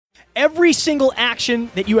Every single action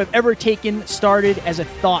that you have ever taken started as a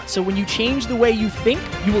thought. So when you change the way you think,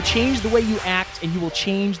 you will change the way you act, and you will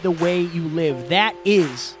change the way you live. That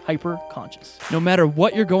is hyper-conscious. No matter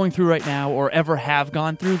what you're going through right now or ever have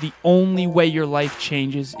gone through, the only way your life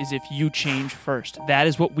changes is if you change first. That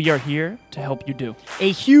is what we are here to help you do.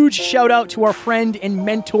 A huge shout out to our friend and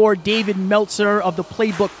mentor, David Meltzer of the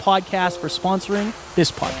Playbook Podcast, for sponsoring this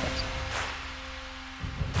podcast.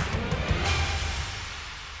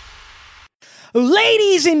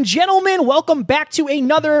 Ladies and gentlemen, welcome back to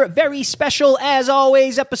another very special, as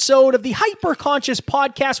always, episode of the Hyper-Conscious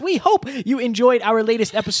Podcast. We hope you enjoyed our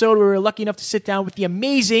latest episode. We were lucky enough to sit down with the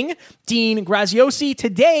amazing Dean Graziosi.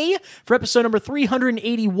 Today, for episode number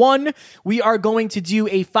 381, we are going to do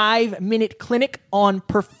a 5-minute clinic on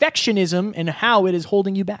perfectionism and how it is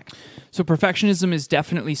holding you back. So perfectionism is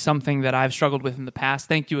definitely something that I've struggled with in the past.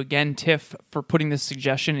 Thank you again, Tiff, for putting this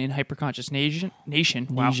suggestion in Hyper-Conscious Nation.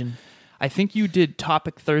 Wow. I think you did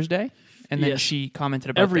Topic Thursday, and then Yes. she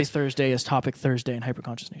commented about Every this. Thursday is Topic Thursday in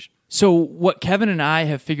Hyper-Conscious Nation. So what Kevin and I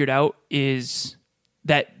have figured out is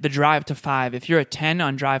that the drive to 5, if you're a 10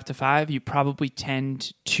 on drive to 5, you probably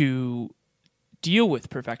tend to deal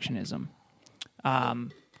with perfectionism.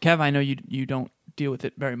 Kev, I know you don't deal with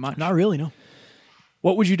it very much. Not really, no.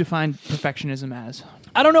 What would you define perfectionism as?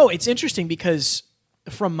 I don't know. It's interesting because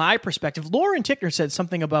from my perspective, Lauren Tickner said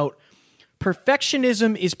something about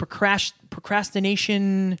perfectionism is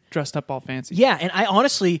procrastination. Dressed up all fancy. Yeah, and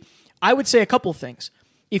I would say a couple of things.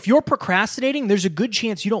 If you're procrastinating, there's a good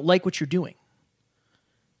chance you don't like what you're doing.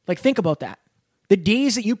 Like, think about that. The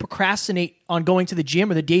days that you procrastinate on going to the gym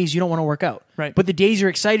are the days you don't want to work out. Right. But the days you're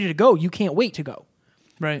excited to go, you can't wait to go.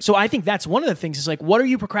 Right. So I think that's one of the things is like, what are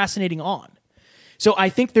you procrastinating on? So I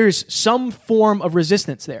think there's some form of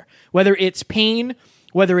resistance there, whether it's pain,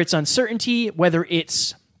 whether it's uncertainty, whether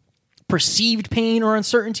it's perceived pain or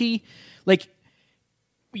uncertainty. Like,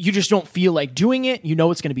 you just don't feel like doing it. You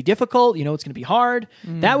know it's going to be difficult. You know it's going to be hard.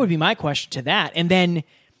 That would be my question to that. And then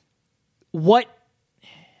what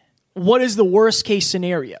is the worst case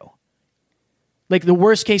scenario? Like, the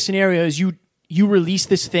worst case scenario is you release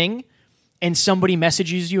this thing and somebody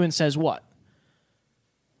messages you and says what?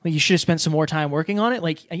 Like, you should have spent some more time working on it?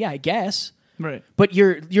 Like, yeah, I guess. Right. But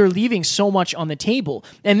you're leaving so much on the table.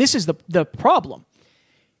 And this is the problem.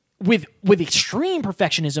 With extreme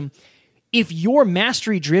perfectionism, if you're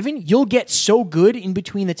mastery driven, you'll get so good in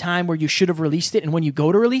between the time where you should have released it and when you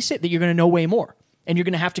go to release it that you're going to know way more. And you're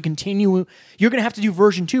going to have to continue. You're going to have to do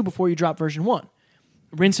version 2 before you drop version 1.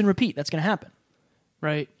 Rinse and repeat. That's going to happen.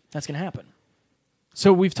 Right. That's going to happen.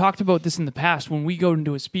 So we've talked about this in the past. When we go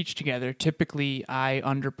into a speech together, typically I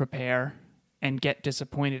underprepare and get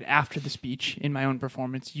disappointed after the speech in my own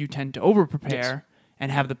performance. You tend to overprepare. Yes.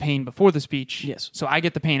 And have the pain before the speech. Yes. So I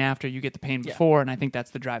get the pain after, you get the pain before, and I think that's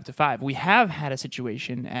the drive to 5. We have had a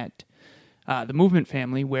situation at the Movement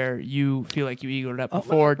family where you feel like you egoed up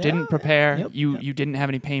before, didn't prepare, you didn't have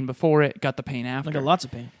any pain before it, got the pain after. I got lots of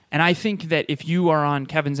pain. And I think that if you are on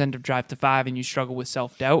Kevin's end of drive to 5 and you struggle with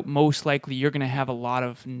self-doubt, most likely you're going to have a lot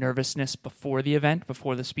of nervousness before the event,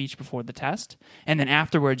 before the speech, before the test. And then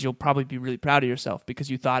afterwards, you'll probably be really proud of yourself because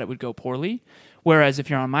you thought it would go poorly. Whereas if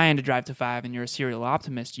you're on my end of drive to 5 and you're a serial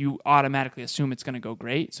optimist, you automatically assume it's going to go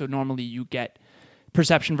great. So normally you get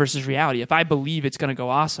perception versus reality. If I believe it's going to go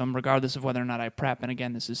awesome, regardless of whether or not I prep, and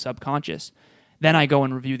again, this is subconscious, then I go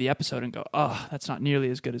and review the episode and go, oh, that's not nearly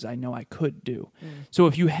as good as I know I could do. So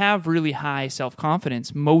if you have really high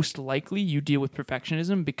self-confidence, most likely you deal with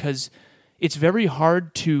perfectionism because it's very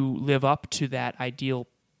hard to live up to that ideal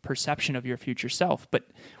perception of your future self. But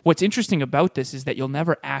what's interesting about this is that you'll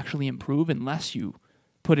never actually improve unless you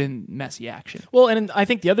put in messy action. Well, and I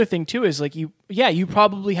think the other thing too is like you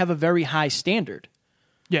probably have a very high standard.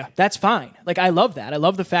 Yeah. That's fine. Like, I love that. I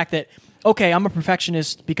love the fact that, okay, I'm a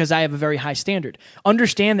perfectionist because I have a very high standard.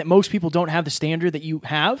 Understand that most people don't have the standard that you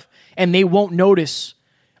have, and they won't notice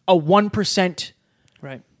a 1%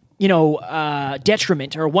 Right.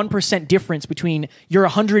 Detriment or a 1% difference between your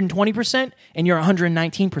 120% and your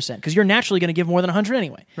 119%, because you're naturally going to give more than 100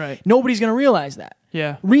 anyway. Right. Nobody's going to realize that.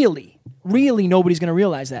 Yeah. Really nobody's going to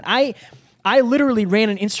realize that. I literally ran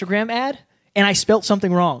an Instagram ad and I spelt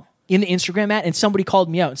something wrong in the Instagram ad, and somebody called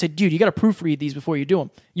me out and said, dude, you got to proofread these before you do them.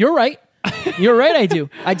 You're right. You're right, I do.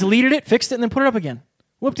 I deleted it, fixed it, and then put it up again.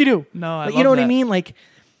 Whoop-de-doo. No, I Like, love you know what I that. mean? Like,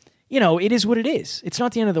 it is what it is. It's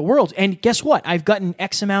not the end of the world. And guess what? I've gotten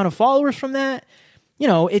X amount of followers from that.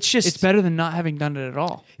 It's just... It's better than not having done it at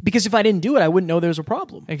all. Because if I didn't do it, I wouldn't know there was a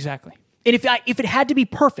problem. Exactly. And if it had to be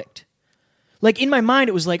perfect, like in my mind,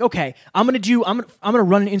 it was like, okay, I'm gonna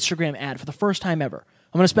run an Instagram ad for the first time ever.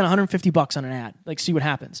 I'm going to spend $150 on an ad, like see what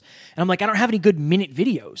happens. And I'm like, I don't have any good minute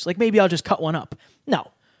videos. Like maybe I'll just cut one up.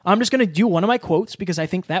 No, I'm just going to do one of my quotes because I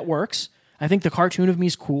think that works. I think the cartoon of me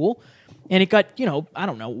is cool. And it got, I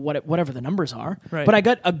don't know, whatever the numbers are. Right. But I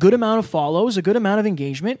got a good amount of follows, a good amount of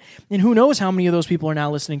engagement. And who knows how many of those people are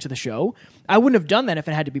now listening to the show. I wouldn't have done that if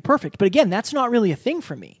it had to be perfect. But again, that's not really a thing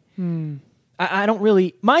for me. I don't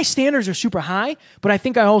really, my standards are super high, but I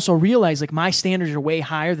think I also realize like my standards are way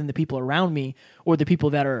higher than the people around me or the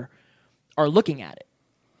people that are looking at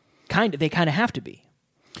it. They kind of have to be.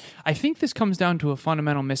 I think this comes down to a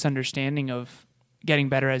fundamental misunderstanding of getting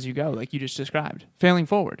better as you go, like you just described, failing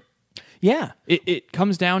forward. Yeah. It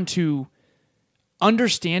comes down to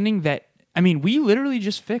understanding that, we literally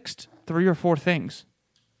just fixed 3 or 4 things.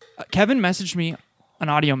 Kevin messaged me an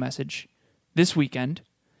audio message this weekend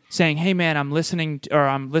saying, hey man, I'm listening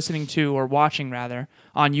to or watching rather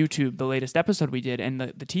on YouTube the latest episode we did, and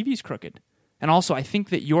the TV's crooked. And also I think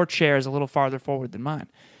that your chair is a little farther forward than mine.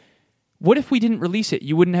 What if we didn't release it?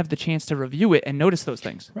 You wouldn't have the chance to review it and notice those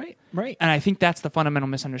things. Right. And I think that's the fundamental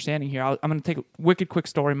misunderstanding here. I'm going to take a wicked quick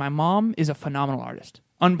story. My mom is a phenomenal artist.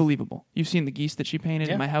 Unbelievable. You've seen the geese that she painted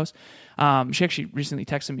in my house. She actually recently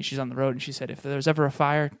texted me. She's on the road, and she said, if there's ever a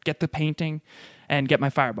fire, get the painting and get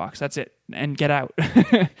my firebox. That's it. And get out.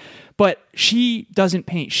 But she doesn't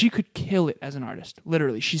paint. She could kill it as an artist.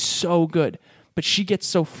 Literally. She's so good. But she gets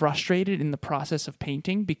so frustrated in the process of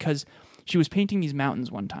painting because she was painting these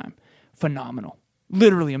mountains one time. Phenomenal.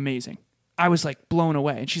 Literally amazing. I was like blown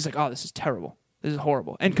away. And she's like, oh, this is terrible. This is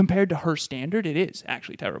horrible. And compared to her standard, it is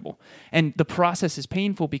actually terrible. And the process is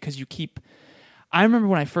painful because I remember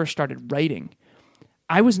when I first started writing,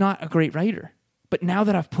 I was not a great writer. But now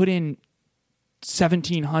that I've put in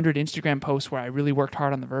 1,700 Instagram posts where I really worked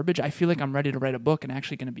hard on the verbiage, I feel like I'm ready to write a book and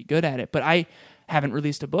actually going to be good at it. But I haven't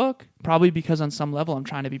released a book, probably because on some level I'm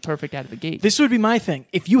trying to be perfect out of the gate. This would be my thing.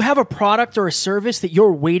 If you have a product or a service that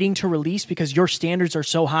you're waiting to release because your standards are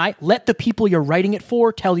so high, let the people you're writing it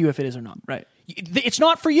for tell you if it is or not. Right. It's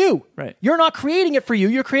not for you. Right. You're not creating it for you.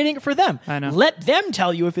 You're creating it for them. I know. Let them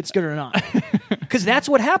tell you if it's good or not. Because that's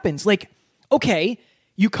what happens. Like, okay,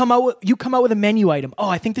 you come out with a menu item. Oh,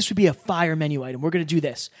 I think this would be a fire menu item. We're going to do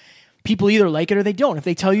this. People either like it or they don't. If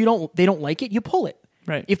they tell you they don't like it, you pull it.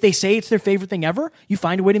 Right. If they say it's their favorite thing ever, you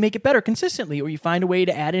find a way to make it better consistently, or you find a way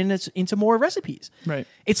to add it into more recipes. Right.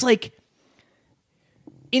 It's like,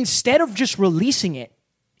 instead of just releasing it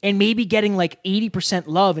and maybe getting like 80%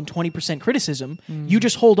 love and 20% criticism, you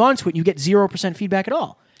just hold on to it and you get 0% feedback at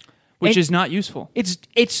all. Which is not useful.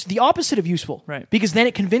 It's the opposite of useful. Right. Because then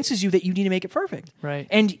it convinces you that you need to make it perfect. Right.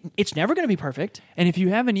 And it's never going to be perfect. And if you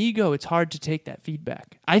have an ego, it's hard to take that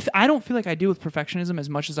feedback. I don't feel like I deal with perfectionism as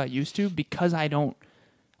much as I used to because I'm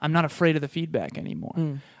not afraid of the feedback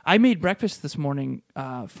anymore. I made breakfast this morning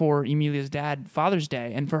for Emilia's dad, Father's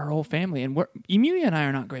Day, and for her whole family. And Emilia and I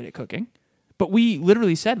are not great at cooking, but we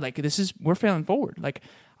literally said, like, we're failing forward. Like,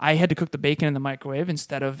 I had to cook the bacon in the microwave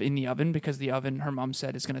instead of in the oven because the oven, her mom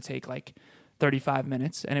said, is going to take like 35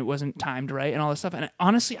 minutes and it wasn't timed right and all this stuff. And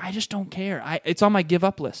honestly, I just don't care. It's on my give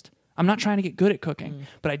up list. I'm not trying to get good at cooking,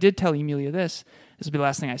 but I did tell Emilia this will be the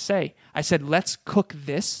last thing I say. I said, let's cook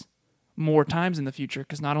this more times in the future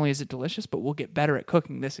because not only is it delicious, but we'll get better at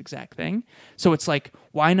cooking this exact thing. So it's like,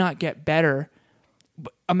 why not get better?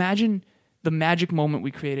 Imagine the magic moment we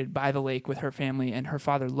created by the lake with her family, and her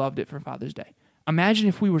father loved it for Father's Day. Imagine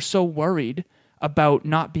if we were so worried about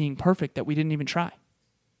not being perfect that we didn't even try.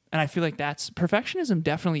 And I feel like perfectionism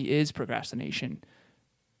definitely is procrastination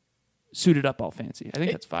suited up all fancy. I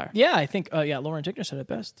think that's fire. Yeah, I think, Lauren Tickner said it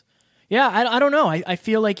best. Yeah, I don't know. I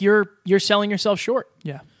feel like you're selling yourself short.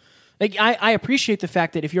 Yeah. Like, I appreciate the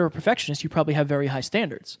fact that if you're a perfectionist, you probably have very high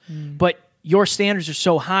standards. But your standards are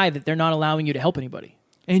so high that they're not allowing you to help anybody.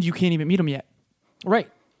 And you can't even meet them yet. Right.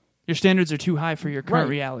 Your standards are too high for your current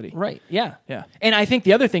reality. Right, yeah. Yeah. And I think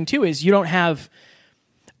the other thing, too, is you don't have...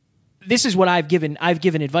 This is what I've given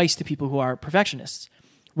advice to people who are perfectionists.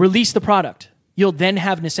 Release the product. You'll then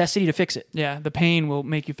have necessity to fix it. Yeah, the pain will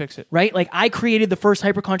make you fix it. Right? Like, I created the first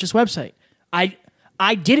hyperconscious website.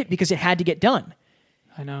 I did it because it had to get done.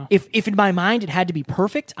 I know. If in my mind it had to be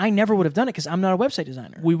perfect, I never would have done it because I'm not a website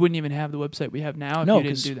designer. We wouldn't even have the website we have now if you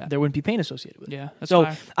didn't do that. There wouldn't be pain associated with it. Yeah, that's so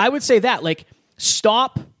fire. I would say that, like,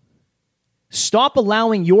 stop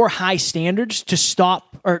allowing your high standards to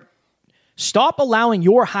stop allowing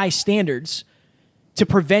your high standards to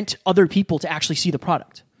prevent other people to actually see the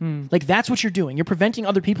product. Like, that's what you're doing. You're preventing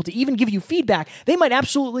other people to even give you feedback. They might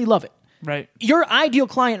absolutely love it. Right. Your ideal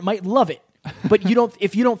client might love it, but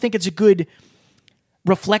if you don't think it's a good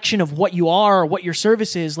reflection of what you are or what your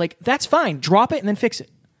service is, like, that's fine. Drop it and then fix it.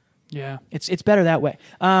 Yeah. It's better that way.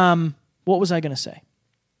 What was I going to say?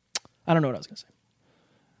 I don't know what I was going to say.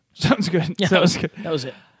 Sounds good. Yeah, Sounds good. That was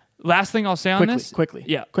it. Last thing I'll say on Quickly, this. quickly.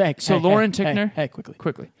 Yeah. Quick. So Hey, Lauren hey, Tickner. Hey, quickly.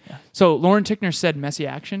 Quickly. So Lauren Tickner said messy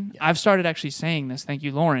action. I've started actually saying this. Thank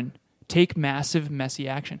you, Lauren. Take massive messy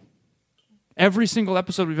action. Every single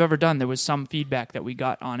episode we've ever done, there was some feedback that we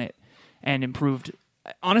got on it and improved.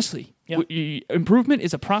 Honestly, improvement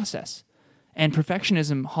is a process, and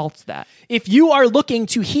perfectionism halts that. If you are looking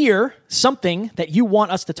to hear something that you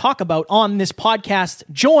want us to talk about on this podcast,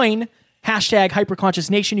 join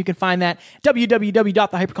 #HyperConsciousNation. You can find that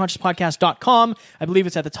www.thehyperconsciouspodcast.com. I believe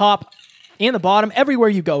it's at the top and the bottom. Everywhere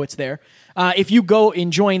you go, it's there. If you go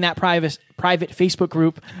and join that private Facebook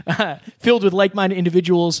group filled with like-minded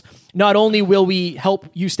individuals, not only will we help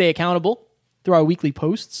you stay accountable through our weekly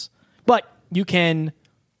posts, but you can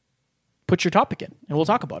put your topic in, and we'll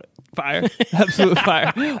talk about it. Fire. Absolute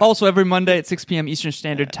fire. Also, every Monday at 6 p.m. Eastern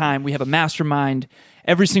Standard Time, we have a mastermind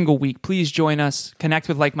every single week. Please join us, connect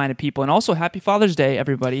with like-minded people, and also happy Father's Day,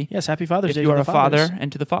 everybody. Yes, happy Father's Day if you to are the a fathers. father, and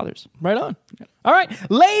to the fathers. Right on. All right,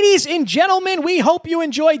 ladies and gentlemen, we hope you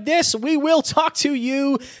enjoyed this. We will talk to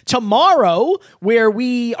you tomorrow, where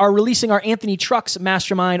we are releasing our Anthony Trucks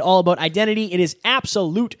Mastermind, all about identity. It is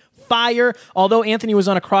absolute fire. Although Anthony was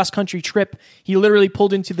on a cross-country trip, he literally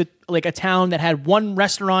pulled into a town that had one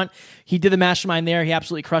restaurant. He did the mastermind there. He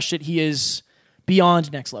absolutely crushed it. He is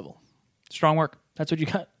beyond next level. Strong work. That's what you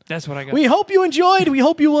got. That's what I got. We hope you enjoyed. We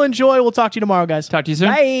hope you will enjoy. We'll talk to you tomorrow, guys. Talk to you soon.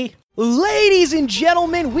 Bye. Ladies and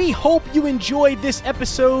gentlemen, we hope you enjoyed this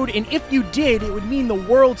episode. And if you did, it would mean the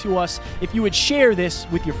world to us if you would share this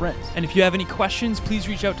with your friends. And if you have any questions, please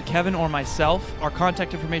reach out to Kevin or myself. Our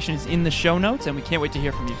contact information is in the show notes, and we can't wait to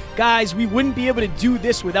hear from you. Guys, we wouldn't be able to do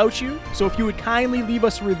this without you. So if you would kindly leave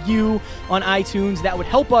us a review on iTunes, that would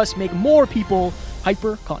help us make more people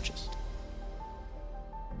hyper conscious.